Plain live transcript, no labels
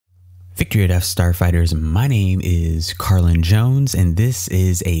Victory at F Starfighters, my name is Carlin Jones, and this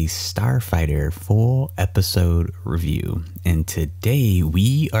is a Starfighter full episode review. And today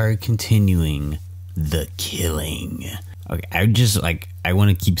we are continuing the killing. Okay, I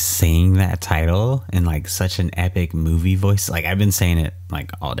want to keep saying that title in like such an epic movie voice. Like I've been saying it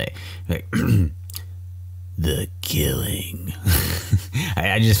like all day. Like the killing.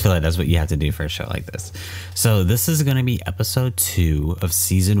 I just feel like that's what you have to do for a show like this. So this is going to be episode 2 of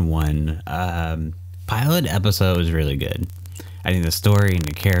season 1. Pilot episode was really good. I think the story and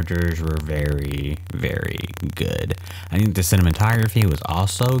the characters were very, very good. I think the cinematography was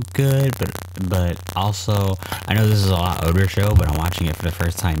also good, but also, I know this is a lot older show, but I'm watching it for the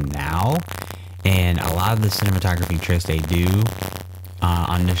first time now, and a lot of the cinematography tricks they do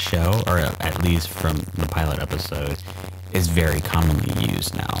on this show, or at least from the pilot episode, is very commonly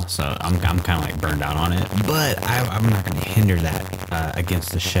used now. So I'm kind of like burned out on it, but I'm not going to hinder that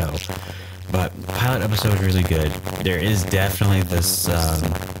against the show. But pilot episode is really good. There is definitely this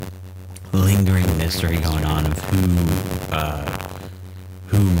lingering mystery going on of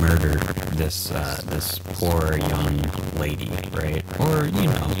who murdered this poor young lady, right? Or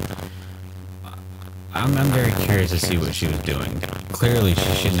I'm very curious to see what she was doing. Clearly,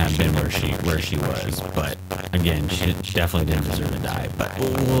 she shouldn't have been where she was, but again, she definitely didn't deserve to die. But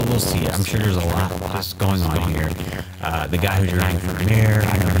we'll see. I'm sure there's a lot just going on here. The guy who's running for mayor,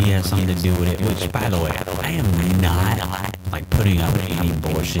 I know he has something to do with it. Which, by the way, I am not like putting up any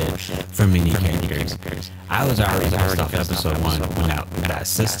bullshit from any characters. I was already pissed off episode 1 when that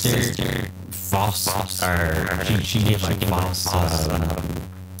sister false, or she gave like false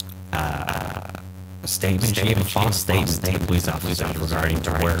statement. She gave a false statement to the police officer regarding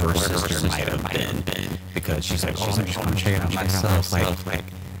to where her sister might have been, because she's like, I'm just gonna check it out myself. Like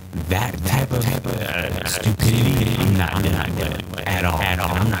that type of stupidity, I'm not dealing with at all.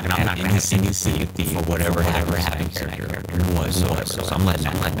 I'm not gonna have any sympathy for whatever happened to her whatsoever. So I'm letting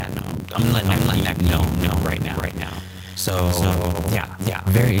that know. I'm letting that know right now. So yeah,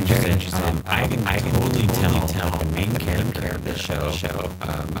 very interesting. I can totally tell the main character of the show.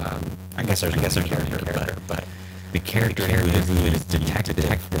 I guess there's a character, but the character who is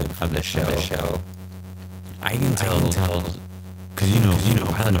detective of the show. I can tell. Because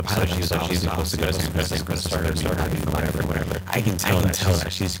pilot she's supposed to go to San Francisco, start or whatever. I can tell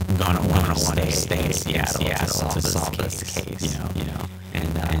that she's gonna want to stay in Seattle to solve this case.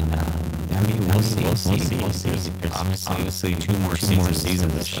 And I mean, we'll see. There's obviously two more seasons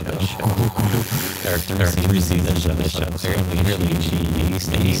of the show. There are 3 seasons of the show. Clearly, she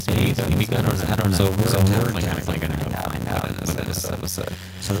stays. I don't know. So we're definitely gonna go find out in this episode.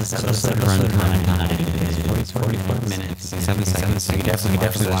 So this episode runtime is 44 minutes, 7 seconds. So you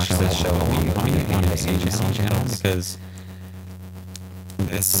definitely watch this show on the advamce channel, because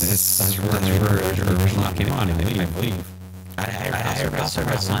this where original came on, I believe. I also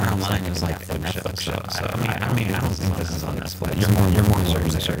read somewhere online it was like a Netflix show. So I mean, I don't think this is on Netflix. You're more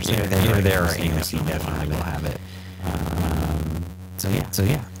research. Either there or AMC definitely will have it. So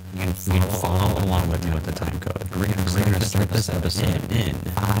yeah. You can follow along with me with the time code. We're gonna start this episode in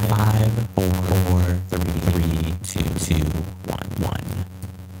 5, 4, 3, 2, 1.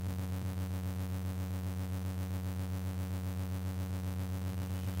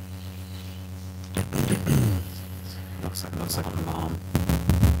 Looks like my mom.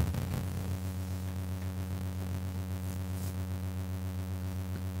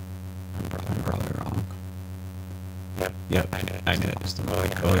 I'm probably wrong. Yep, I did.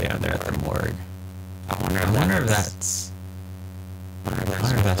 Oh yeah, they're at the morgue. I wonder if that's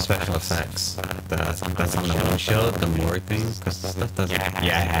special effects. That's on the windshield, the morgue thing. Because that doesn't.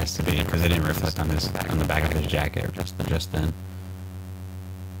 Yeah, it has to be, because it didn't reflect on the back of his jacket just then.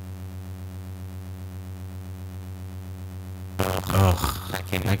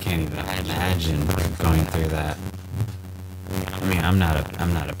 I can't even imagine going through that. I mean, I'm not a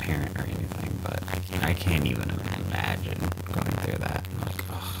parent or anything, but I can't even imagine going through that. Like,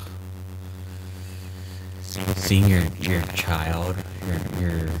 seeing your child,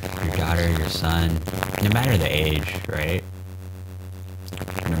 your daughter, your son, no matter the age, right?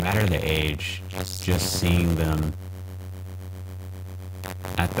 No matter the age, just seeing them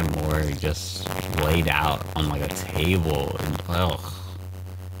at the morgue, just laid out on like a table, and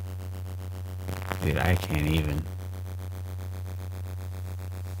dude, I can't even.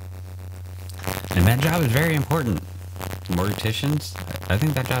 And that job is very important. Morticians, I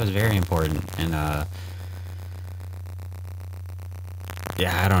think that job is very important. And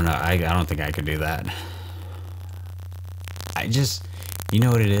yeah, I don't know. I don't think I could do that. I just, you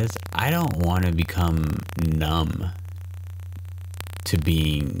know what it is? I don't want to become numb to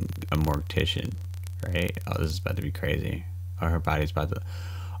being a mortician, right? Oh, this is about to be crazy. Oh, her body's about to.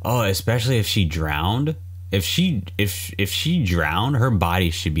 Oh, especially if she drowned. If she drowned, her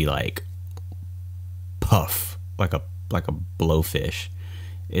body should be like puff, like a blowfish.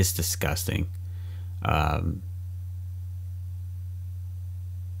 It's disgusting. But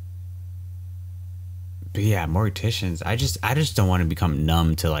yeah, morticians. I just don't want to become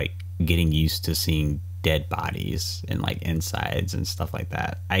numb to like getting used to seeing dead bodies and like insides and stuff like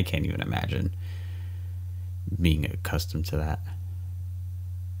that. I can't even imagine being accustomed to that.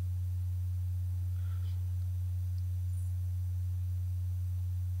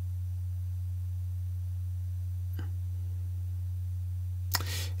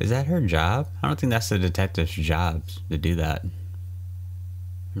 Is that her job? I don't think that's the detective's job to do that.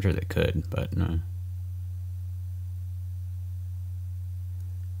 I'm sure they could, but no.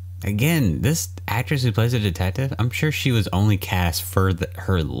 Again, this actress who plays a detective, I'm sure she was only cast for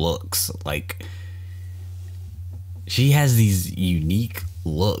her looks. Like, she has these unique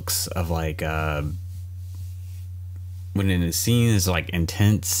looks of like, when in a scene is like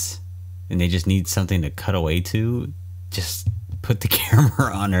intense and they just need something to cut away to, just put the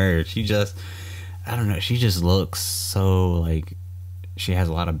camera on her. She just, I don't know, she just looks so like she has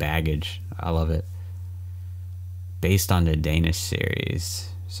a lot of baggage. I love it. Based on the Danish series.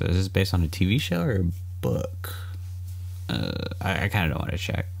 So is this based on a TV show or a book? I kind of don't want to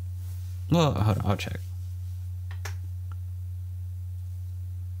check. Well, hold on, I'll check.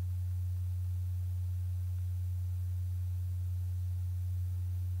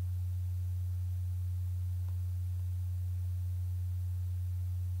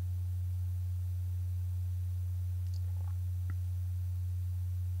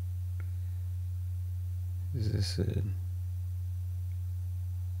 Is this it?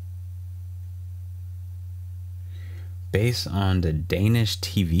 Based on the Danish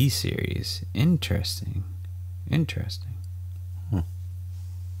TV series. Interesting. Interesting. Huh.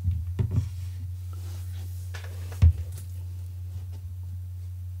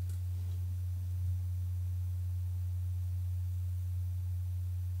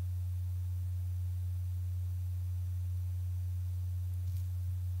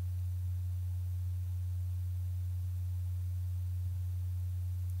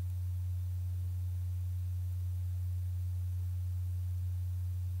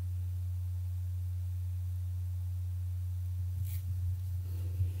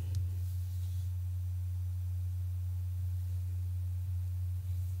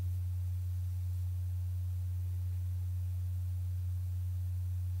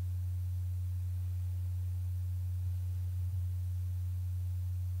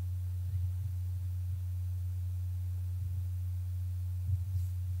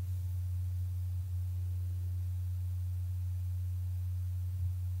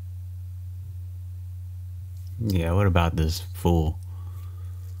 Yeah, what about this fool?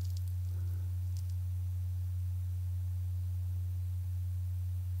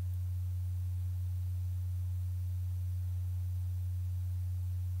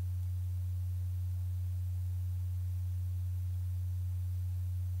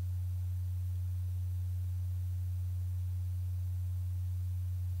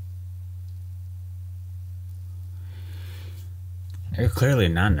 They're clearly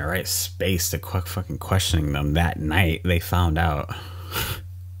not in the right space to fucking questioning them that night. They found out.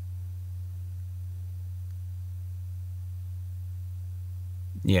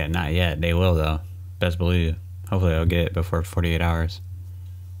 Yeah, not yet. They will, though. Best believe. Hopefully I'll get it before 48 hours.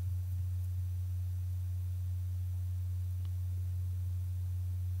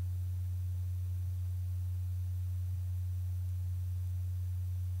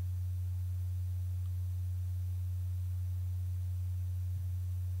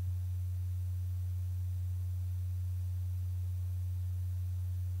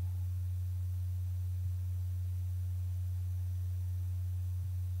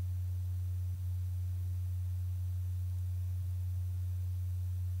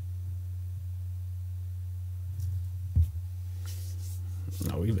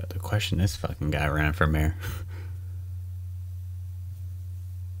 No, we about to question this fucking guy running for mayor.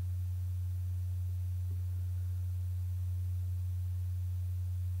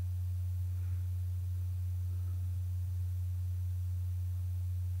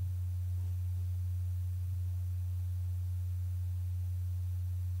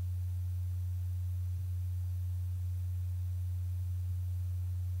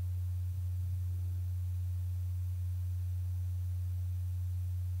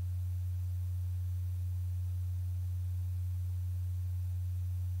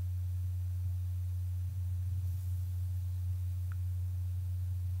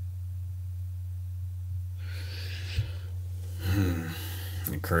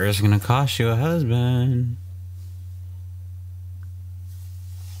 career's gonna cost you a husband.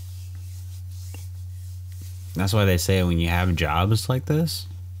 That's why they say when you have jobs like this,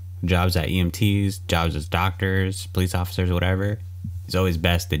 jobs at EMTs, jobs as doctors, police officers, whatever, it's always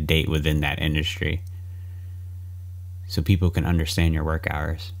best to date within that industry so people can understand your work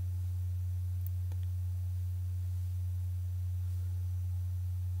hours.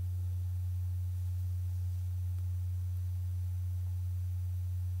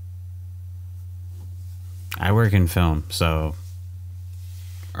 I work in film, so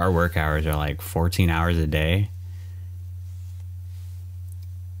our work hours are like 14 hours a day.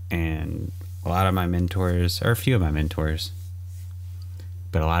 And a lot of my mentors, or a few of my mentors,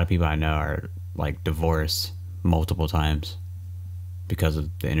 but a lot of people I know are like divorced multiple times because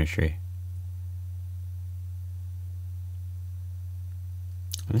of the industry.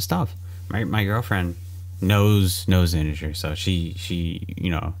 And it's tough. My girlfriend knows the industry, so she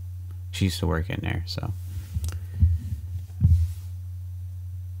you know, she used to work in there, so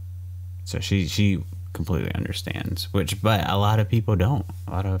she completely understands, but a lot of people don't.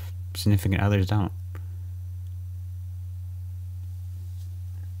 A lot of significant others don't.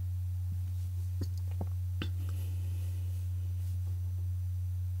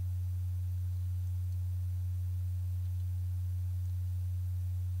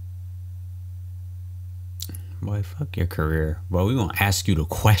 Boy, fuck your career. Well, we gonna ask you the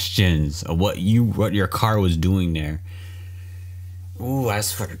questions of what your car was doing there. Ooh, I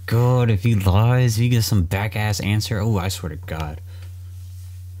swear to God, if he lies, if you get some back ass answer, oh, I swear to God.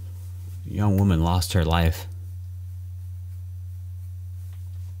 Young woman lost her life.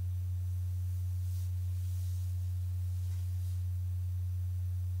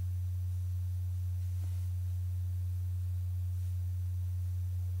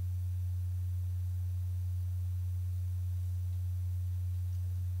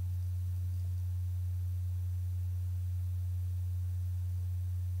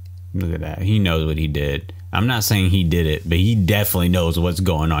 Look at that. He knows what he did. I'm not saying he did it, but he definitely knows what's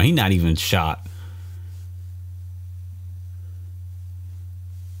going on. He's not even shot.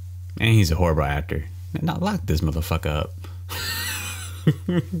 And he's a horrible actor. Now lock this motherfucker up.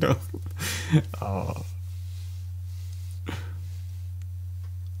 No. Oh.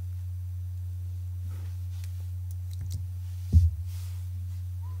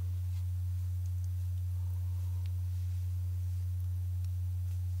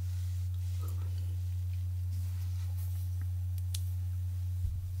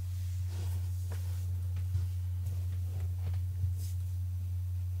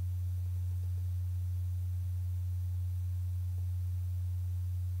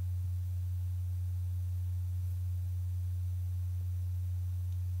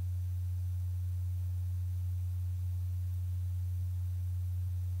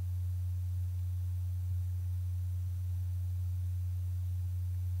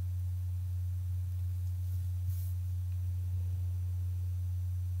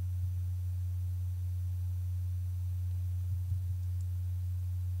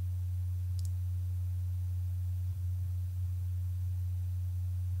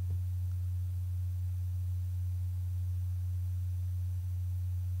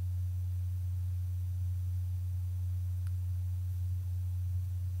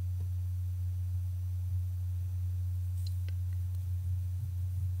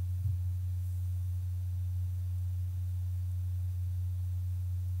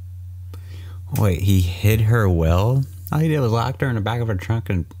 Wait, he hid her well? All he did was lock her in the back of her trunk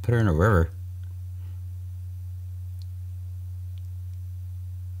and put her in a river.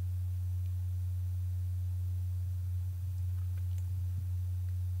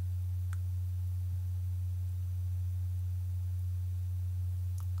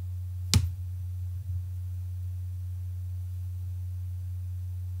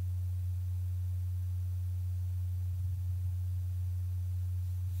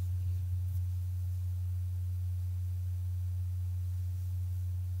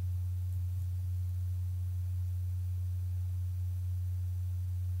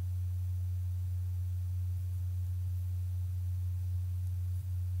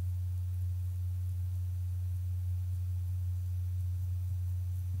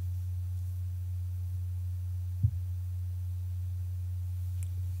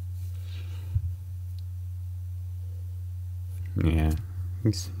 Yeah,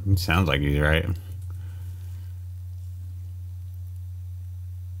 he sounds like he's right.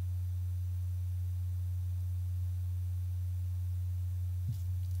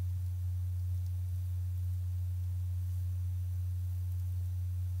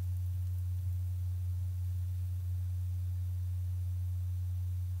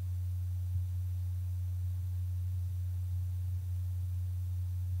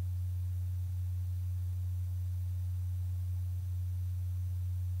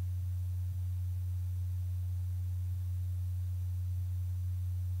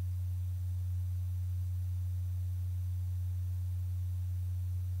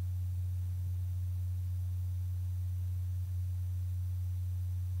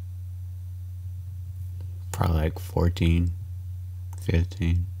 Probably like 14,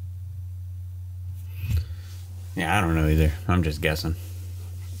 15. Yeah, I don't know either. I'm just guessing.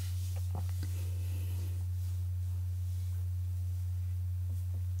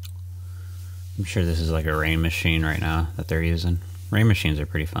 I'm sure this is like a rain machine right now that they're using. Rain machines are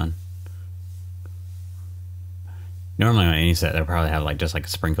pretty fun. Normally on any set, they'll probably have like just like a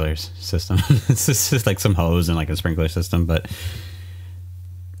sprinklers system. It's just like some hose and like a sprinkler system. But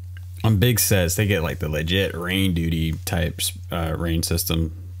on big sets, they get like the legit rain duty type rain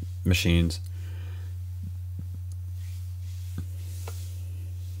system machines.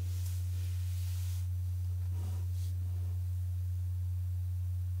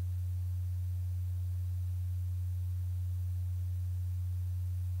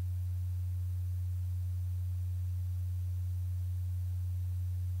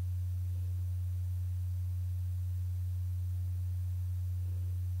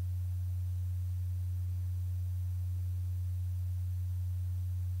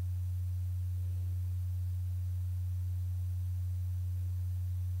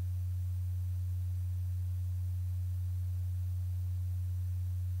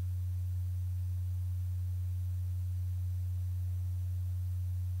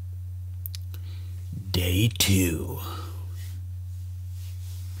 Day 2.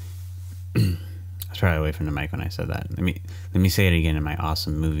 I was probably away from the mic when I said that. Let me say it again in my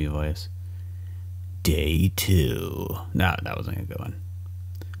awesome movie voice. Day 2. No, that wasn't a good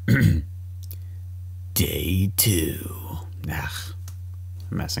one. Day 2. I'm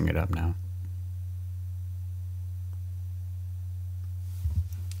messing it up now.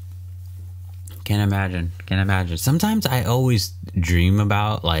 Can't imagine. Sometimes I always dream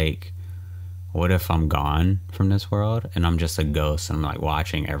about like, what if I'm gone from this world and I'm just a ghost and I'm like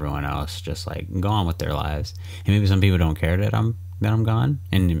watching everyone else just like go on with their lives. And maybe some people don't care that I'm gone,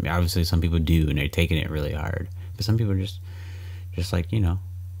 and obviously some people do, and they're taking it really hard. But some people just like, you know.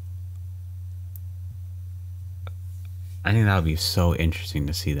 I think that would be so interesting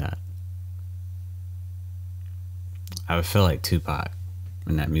to see that. I would feel like Tupac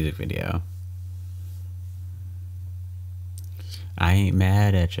in that music video. I ain't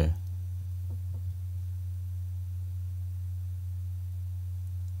mad at you.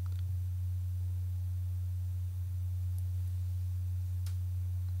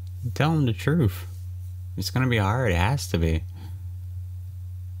 Tell them the truth. It's gonna be hard. It has to be.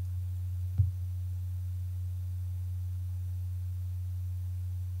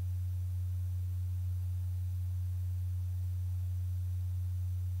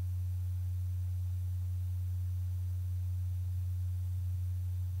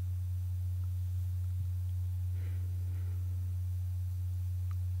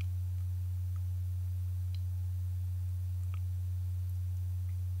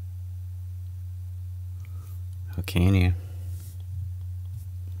 How can you?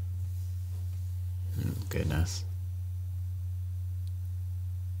 Oh, goodness.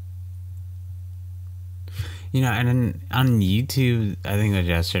 You know, and then on YouTube, I think it was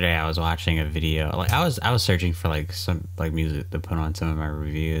yesterday, I was watching a video. Like I was searching for like some like music to put on some of my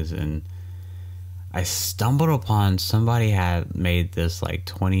reviews, and I stumbled upon somebody had made this like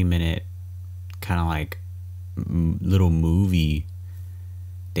 20-minute kind of like little movie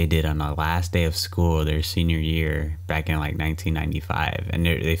they did on the last day of school, their senior year, back in like 1995, and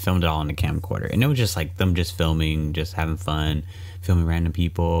they filmed it all in a camcorder, and it was just like them just filming, just having fun, filming random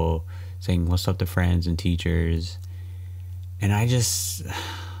people, saying what's up to friends and teachers, and I just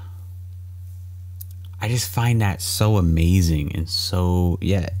find that so amazing and so,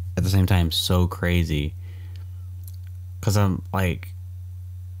 yeah, at the same time so crazy, because I'm like,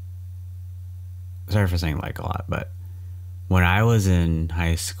 sorry for saying like a lot, but when I was in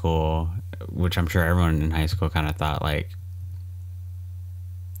high school, which I'm sure everyone in high school kind of thought, like,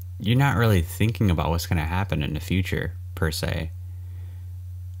 you're not really thinking about what's going to happen in the future, per se.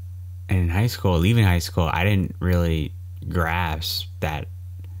 And in high school, leaving high school, I didn't really grasp that.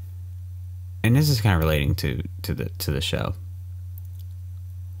 And this is kind of relating to the show.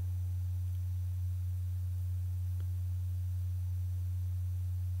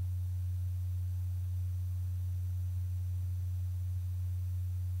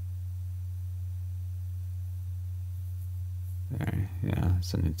 Yeah,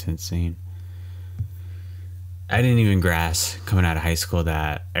 it's an intense scene. I didn't even grasp coming out of high school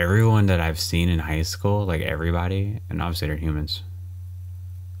that everyone that I've seen in high school, like everybody, and obviously they're humans.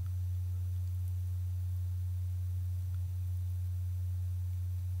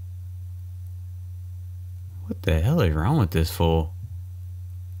 What the hell is wrong with this fool?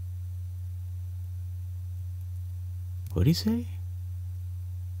 What'd he say?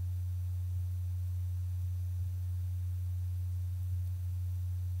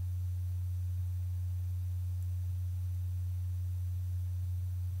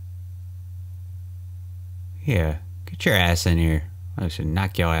 Yeah, get your ass in here. I should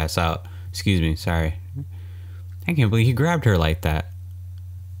knock your ass out. Excuse me, sorry. I can't believe he grabbed her like that.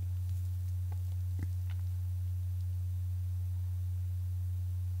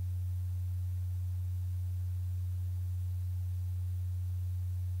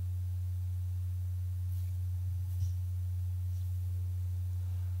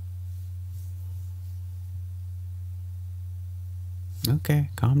 Okay,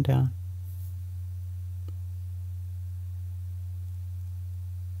 calm down.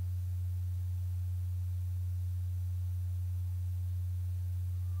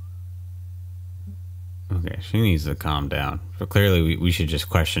 Okay, she needs to calm down. But clearly, we should just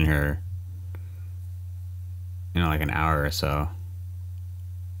question her, like an hour or so.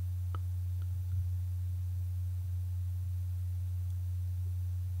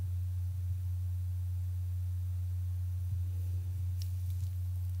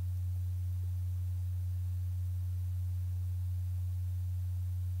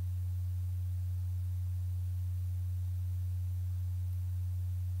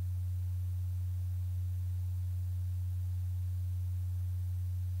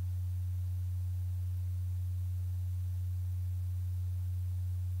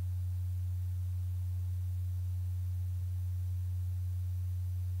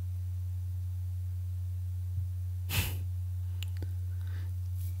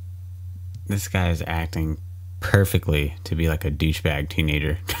 This guy is acting perfectly to be like a douchebag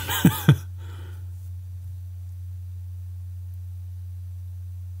teenager.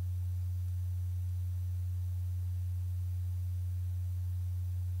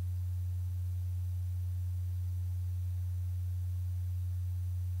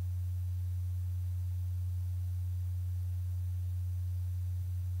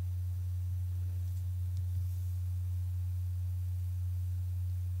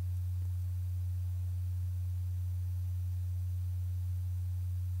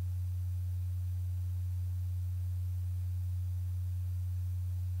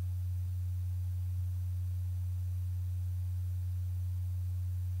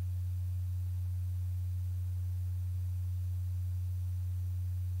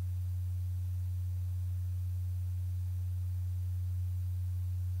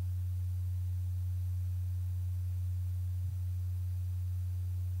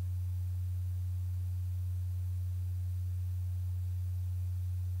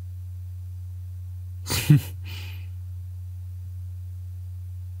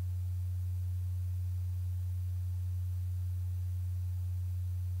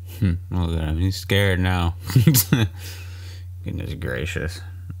 Look at him. He's scared now. Goodness gracious.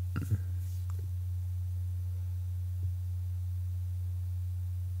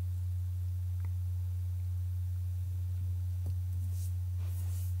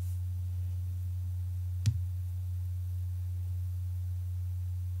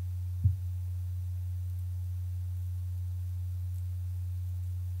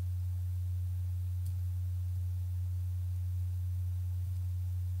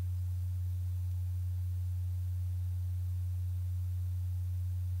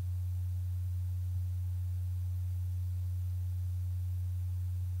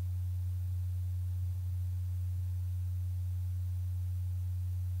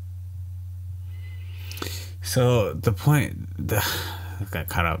 So I got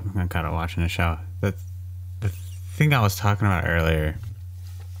caught up watching the show. The thing I was talking about earlier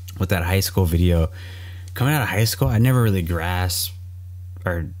with that high school video, coming out of high school, I never really grasped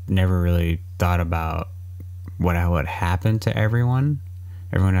or never really thought about what happened to everyone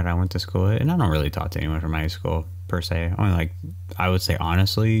that I went to school with. And I don't really talk to anyone from high school per se. Only I would say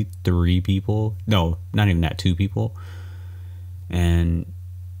honestly 3 people. No, not even that, 2 people. And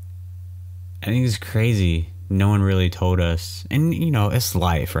I think it's crazy. No one really told us. And, it's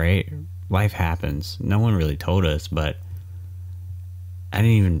life, right? Life happens. No one really told us, but I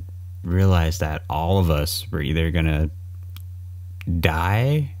didn't even realize that all of us were either going to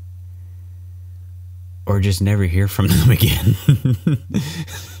die or just never hear from them again.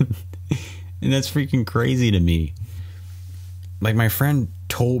 And that's freaking crazy to me. Like, my friend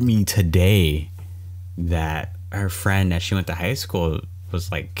told me today that her friend that she went to high school was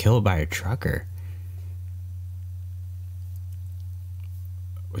killed by a trucker,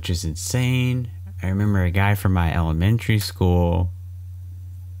 which is insane. I remember a guy from my elementary school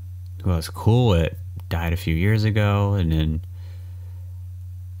who I was cool with died a few years ago, and then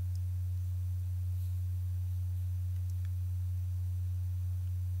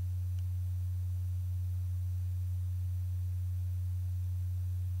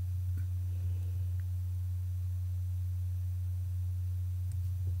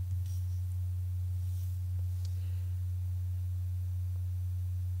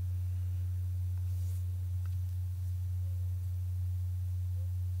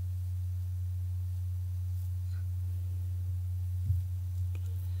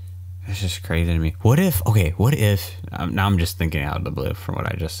It's just crazy to me. What if, okay, what if, now I'm just thinking out of the blue from what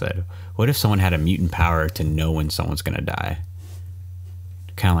I just said. What if someone had a mutant power to know when someone's going to die?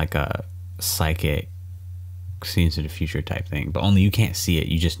 Kind of like a psychic, seeing to the future type thing. But only you can't see it.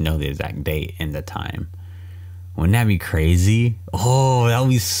 You just know the exact date and the time. Wouldn't that be crazy? Oh, that would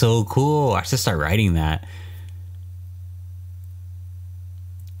be so cool. I should start writing that.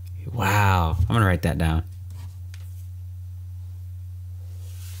 Wow. I'm going to write that down.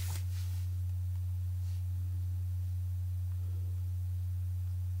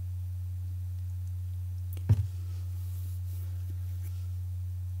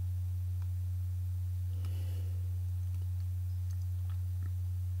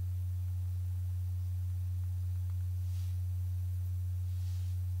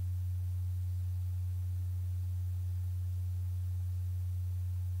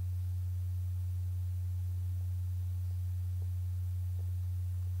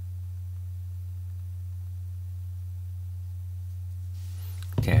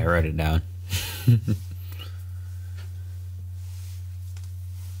 Okay, I wrote it down.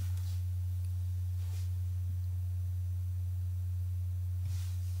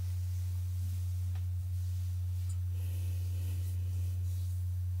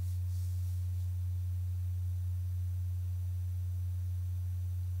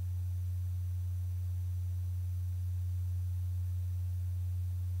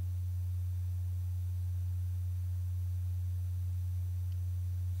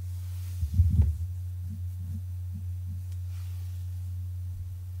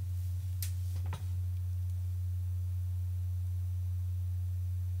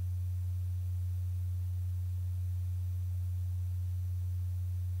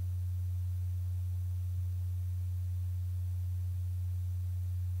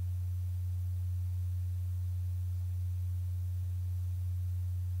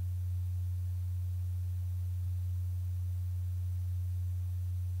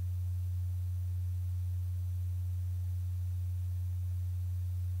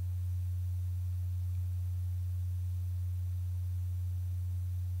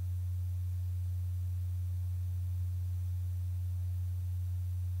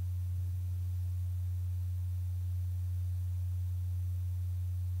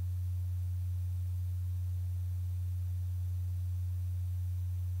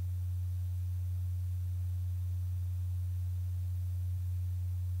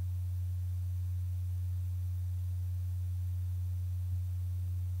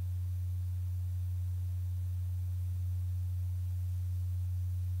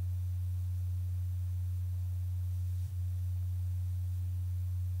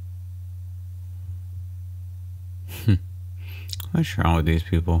 What's wrong with these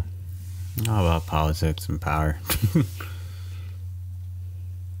people? All about politics and power.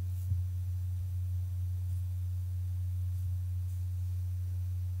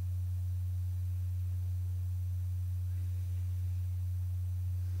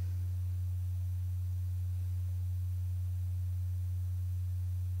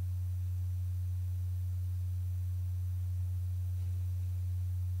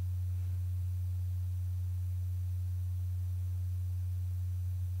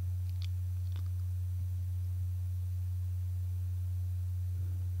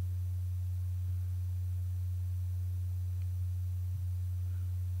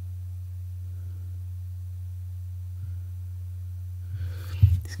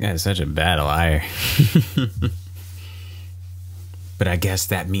 This guy's such a bad liar. But I guess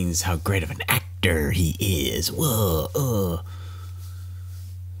that means how great of an actor he is. Whoa,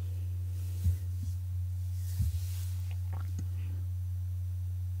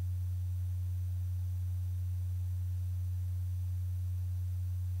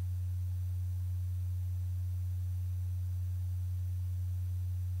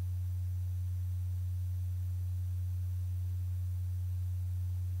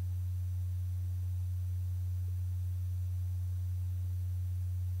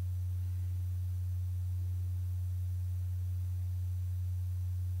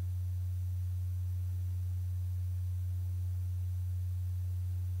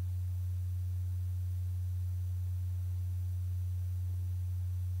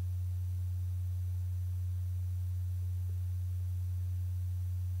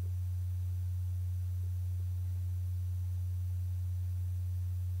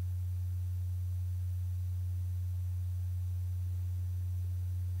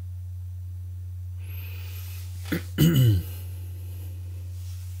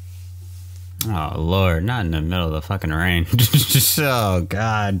 Oh, Lord, not in the middle of the fucking rain. Oh,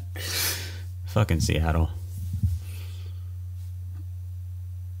 God. Fucking Seattle.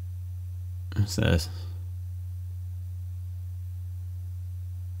 What's this?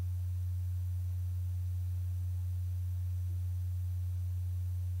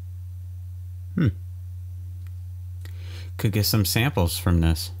 Could get some samples from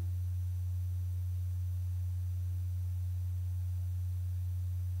this.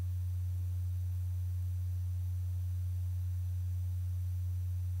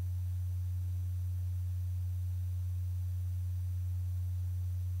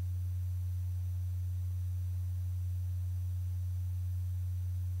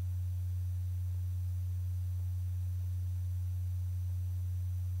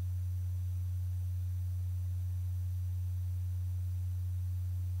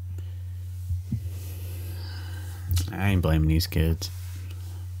 I ain't blaming these kids.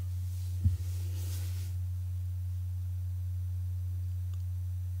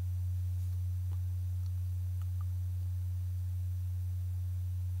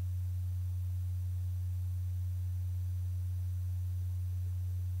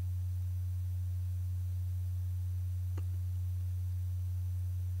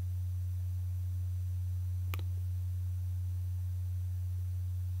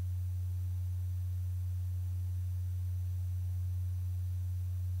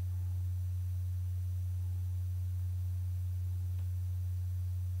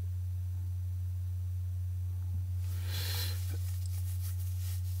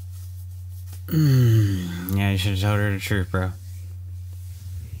 Yeah, you should have told her the truth, bro.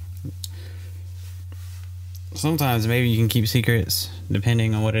 Sometimes maybe you can keep secrets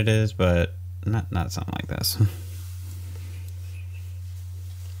depending on what it is, but not something like this.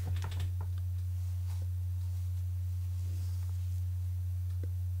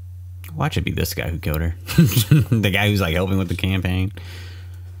 Watch it be this guy who killed her. The guy who's like helping with the campaign.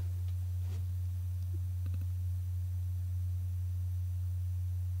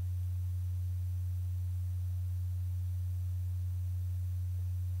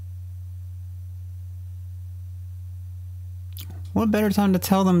 What better time to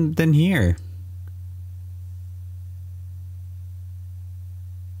tell them than here?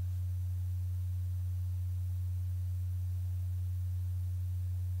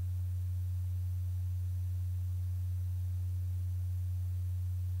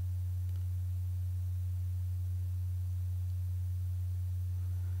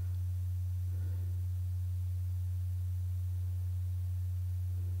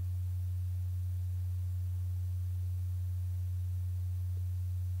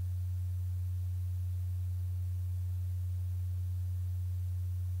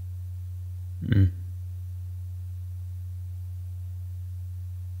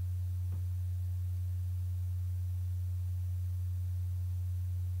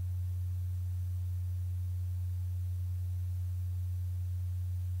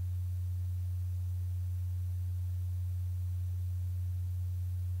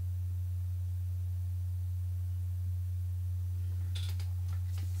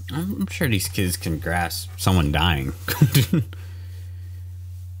 I'm sure these kids can grasp someone dying.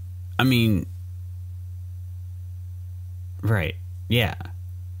 I mean, right? Yeah,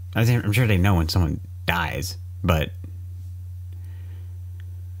 I'm sure they know when someone dies, but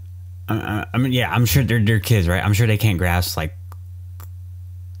I mean, yeah, I'm sure they're kids, right? I'm sure they can't grasp like.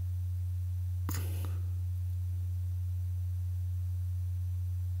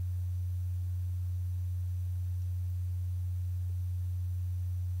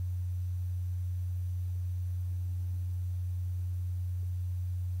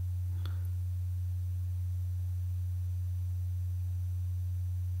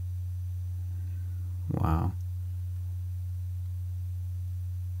 Wow.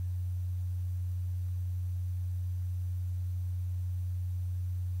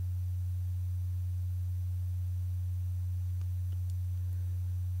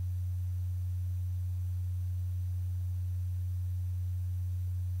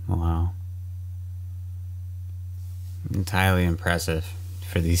 Wow. Entirely impressive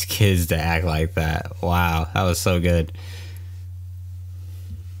for these kids to act like that. Wow, that was so good.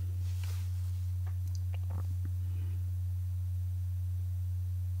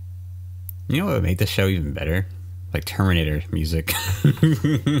 You know what would make this show even better? Like Terminator music. I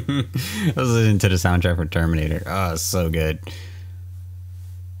was listening to the soundtrack for Terminator. Oh, it's so good.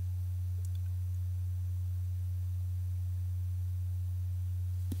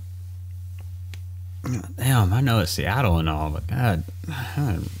 Damn, I know it's Seattle and all, but God,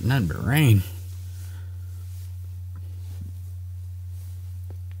 nothing but rain.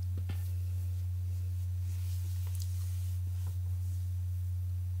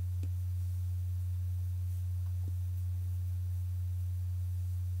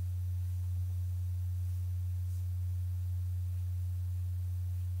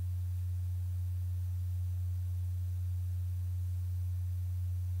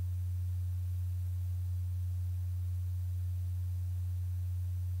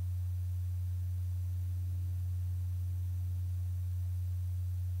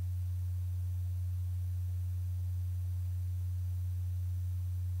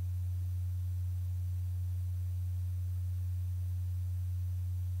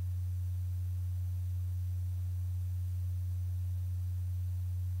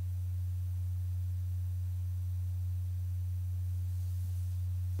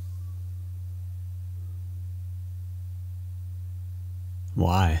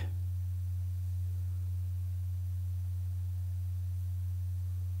 Why?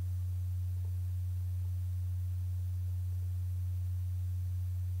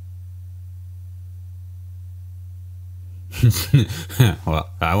 Well,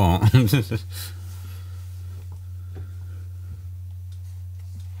 I won't.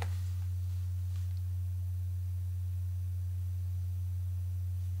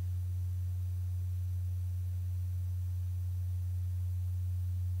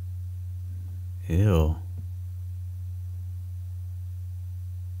 Ew.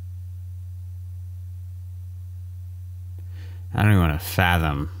 I don't even want to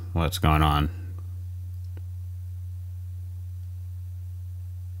fathom what's going on.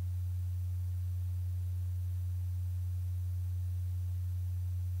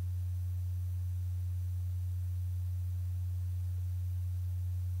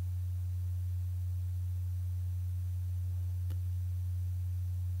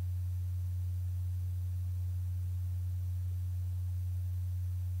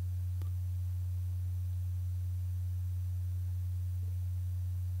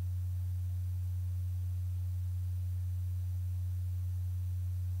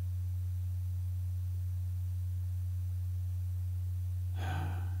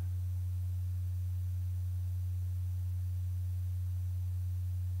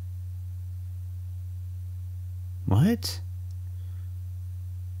 What?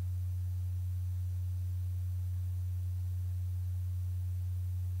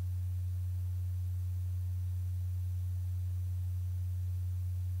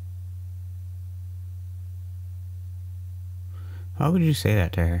 Why would you say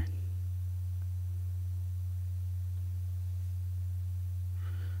that to her?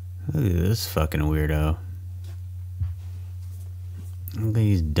 Look at this fucking weirdo. Look at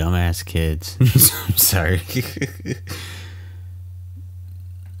these dumbass kids. I'm sorry.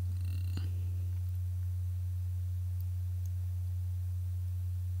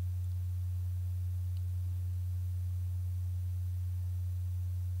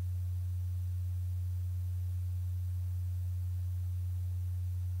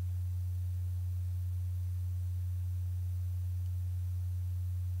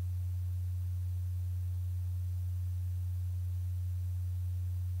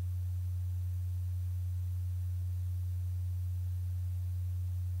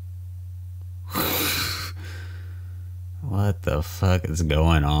 What the fuck is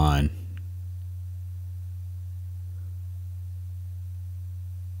going on?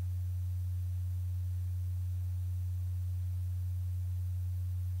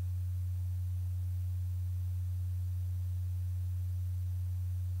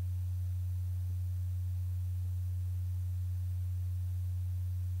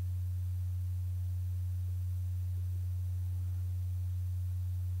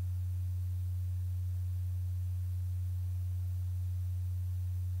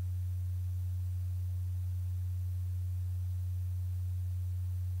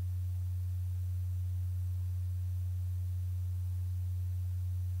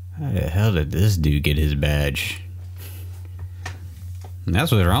 How the hell did this dude get his badge? And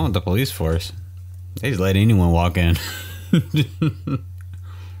that's what's wrong with the police force. They just let anyone walk in.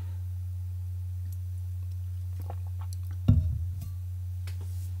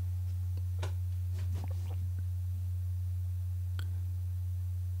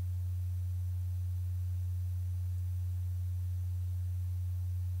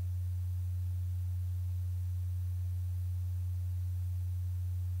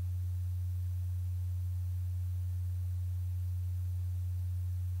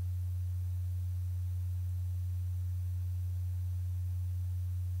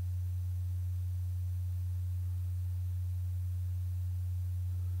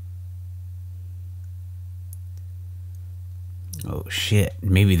 Oh shit,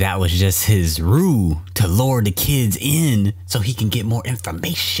 maybe that was just his ruse to lure the kids in so he can get more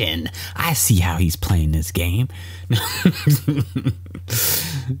information. I see how he's playing this game.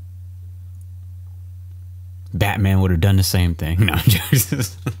 Batman would have done the same thing. No,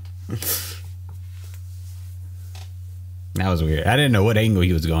 that was weird. I didn't know what angle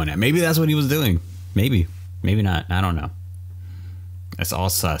he was going at. Maybe that's what he was doing. Maybe. Maybe not. I don't know. It's all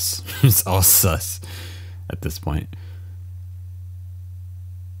sus. It's all sus at this point.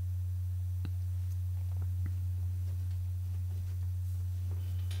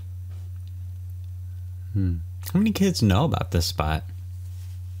 How many kids know about this spot?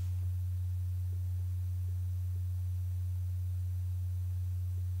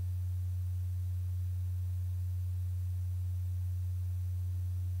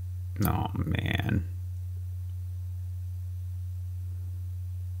 Oh, man.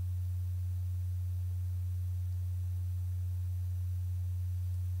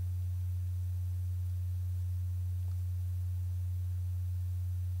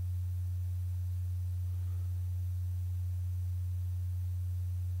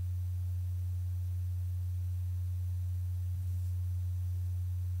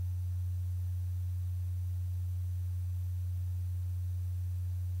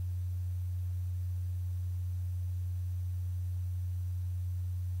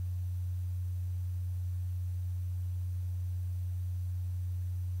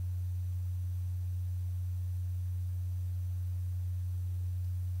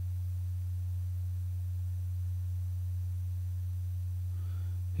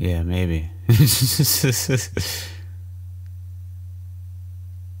 Yeah, maybe.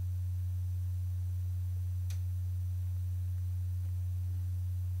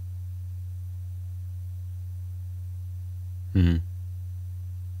 Hmm.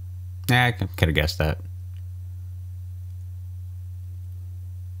 Yeah, I could have guessed that.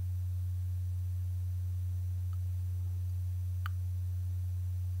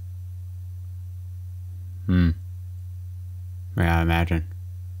 Hmm. Yeah, I imagine.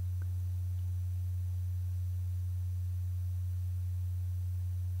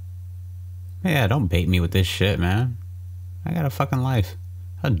 Yeah, don't bait me with this shit, man. I got a fucking life.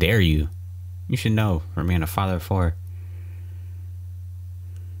 How dare you? You should know from being a father of 4.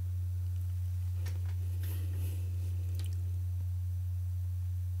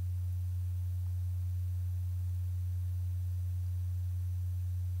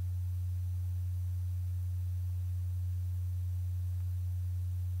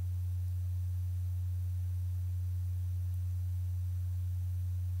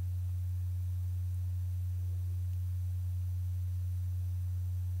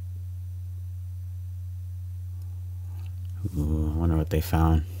 Ooh, I wonder what they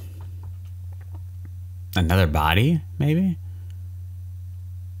found. Another body, maybe?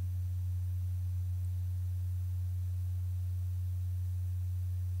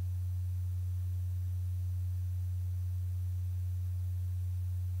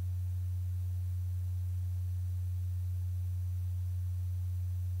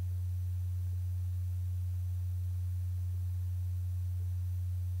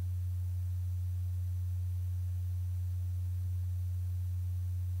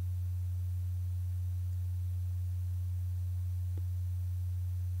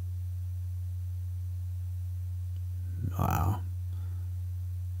 Wow.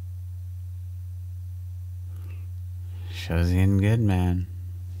 Show's getting good, man.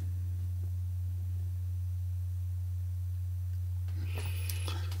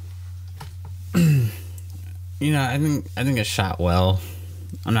 You know, I think it's shot well.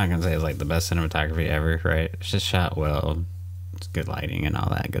 I'm not gonna say it's like the best cinematography ever, right? It's just shot well. It's good lighting and all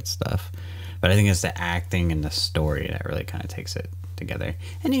that good stuff. But I think it's the acting and the story that really kind of takes it together.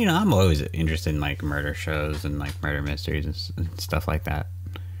 And you know, I'm always interested in like murder shows and like murder mysteries and stuff like that.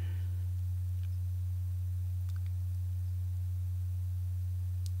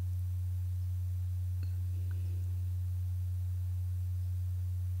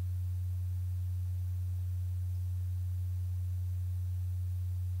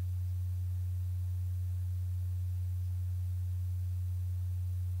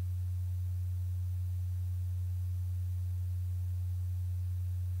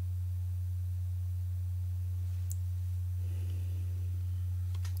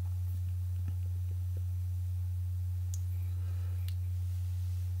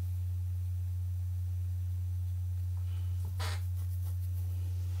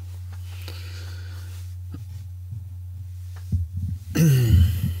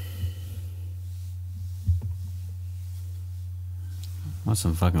 What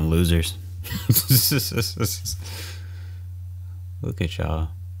some fucking losers. Look at y'all.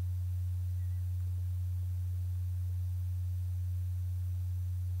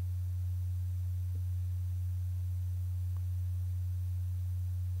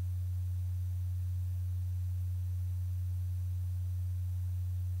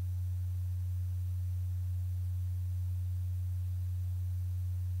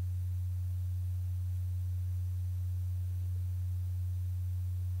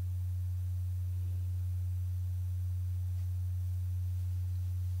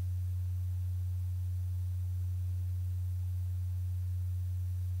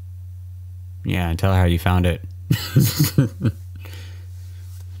 Yeah, and tell her how you found it.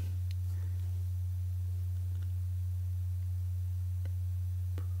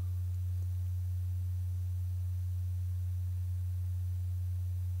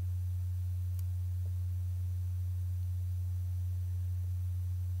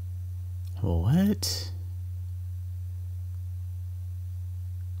 What?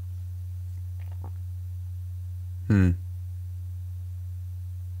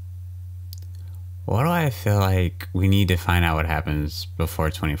 What do I feel like we need to find out what happens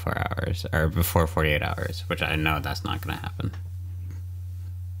before 24 hours or before 48 hours, which I know that's not going to happen.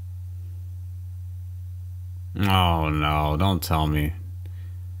 Oh no, don't tell me.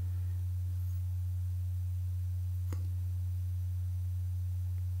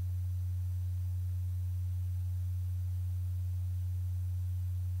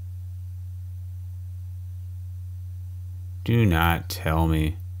 Do not tell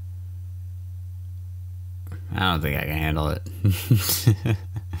me. I don't think I can handle it.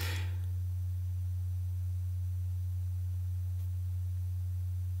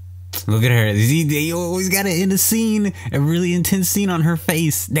 Look at her. They always got to end a scene, a really intense scene on her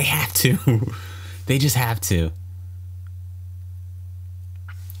face. They have to. They just have to.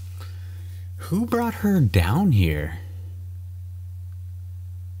 Who brought her down here?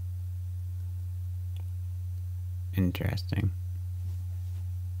 Interesting.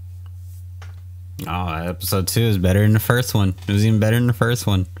 Oh, episode 2 is better than the first one. It was even better than the first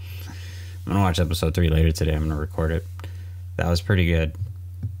one. I'm gonna watch episode 3 later today. I'm gonna record it. That was pretty good.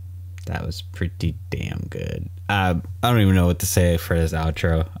 That was pretty damn good. I don't even know what to say for this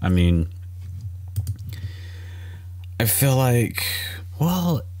outro. I mean, I feel like,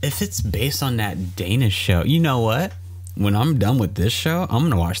 well, if it's based on that Danish show, you know what? When I'm done with this show, I'm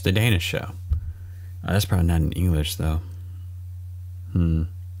gonna watch the Danish show. That's probably not in English though. I'm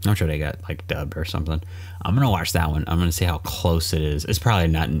sure they got like dubbed or something. I'm gonna watch that one. I'm gonna see how close it is. It's probably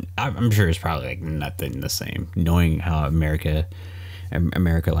not. I'm sure it's probably like nothing the same. Knowing how America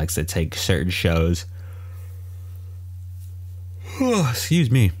likes to take certain shows. Oh,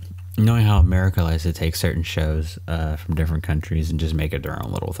 excuse me. Knowing how America likes to take certain shows from different countries and just make it their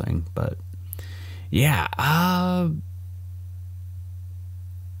own little thing. But yeah.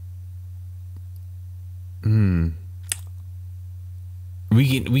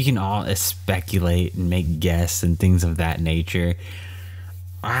 We can all speculate and make guesses and things of that nature.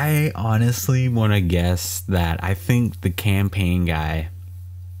 I honestly want to guess that I think the campaign guy,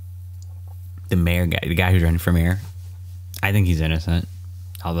 the mayor guy, the guy who's running for mayor, I think he's innocent,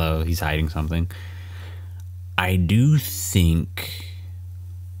 although he's hiding something. I do think,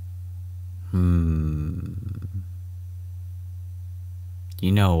 you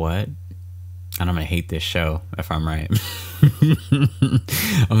know what? And I'm gonna hate this show if I'm right.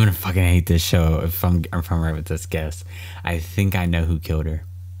 I'm gonna fucking hate this show if I'm right with this guess. I think I know who killed her.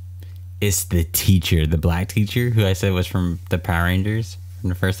 It's the teacher, the black teacher who I said was from the Power Rangers from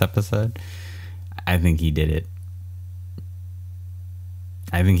the first episode. I think he did it.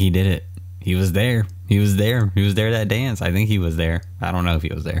 I think he did it. He was there. He was there. He was there that dance. I think he was there. I don't know if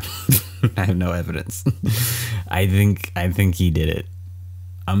he was there. I have no evidence. I think he did it.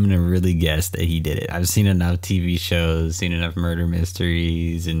 I'm gonna really guess that he did it. I've seen enough TV shows, seen enough murder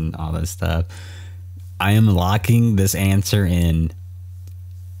mysteries and all that stuff. I am locking this answer in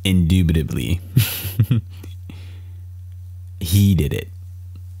indubitably. He did it.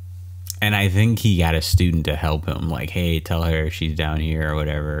 And I think he got a student to help him, like, hey, tell her she's down here or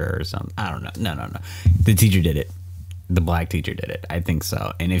whatever or something. I don't know. No. The teacher did it. The black teacher did it. I think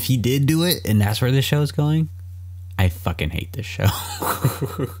so. And if he did do it and that's where the show's going, I fucking hate this show.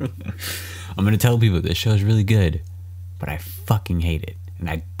 I'm gonna tell people this show is really good, but I fucking hate it, and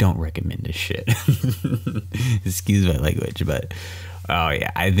I don't recommend this shit. Excuse my language, but oh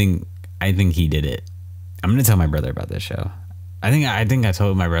yeah, I think he did it. I'm gonna tell my brother about this show. I think I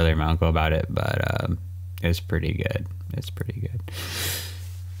told my brother and my uncle about it, but it's pretty good. It's pretty good.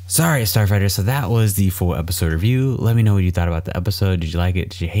 Sorry, Starfighter. So that was the full episode review. Let me know what you thought about the episode. Did you like it?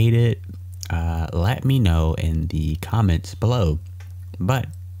 Did you hate it? Let me know in the comments below. But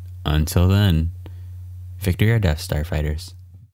until then, victory or death, Starfighters.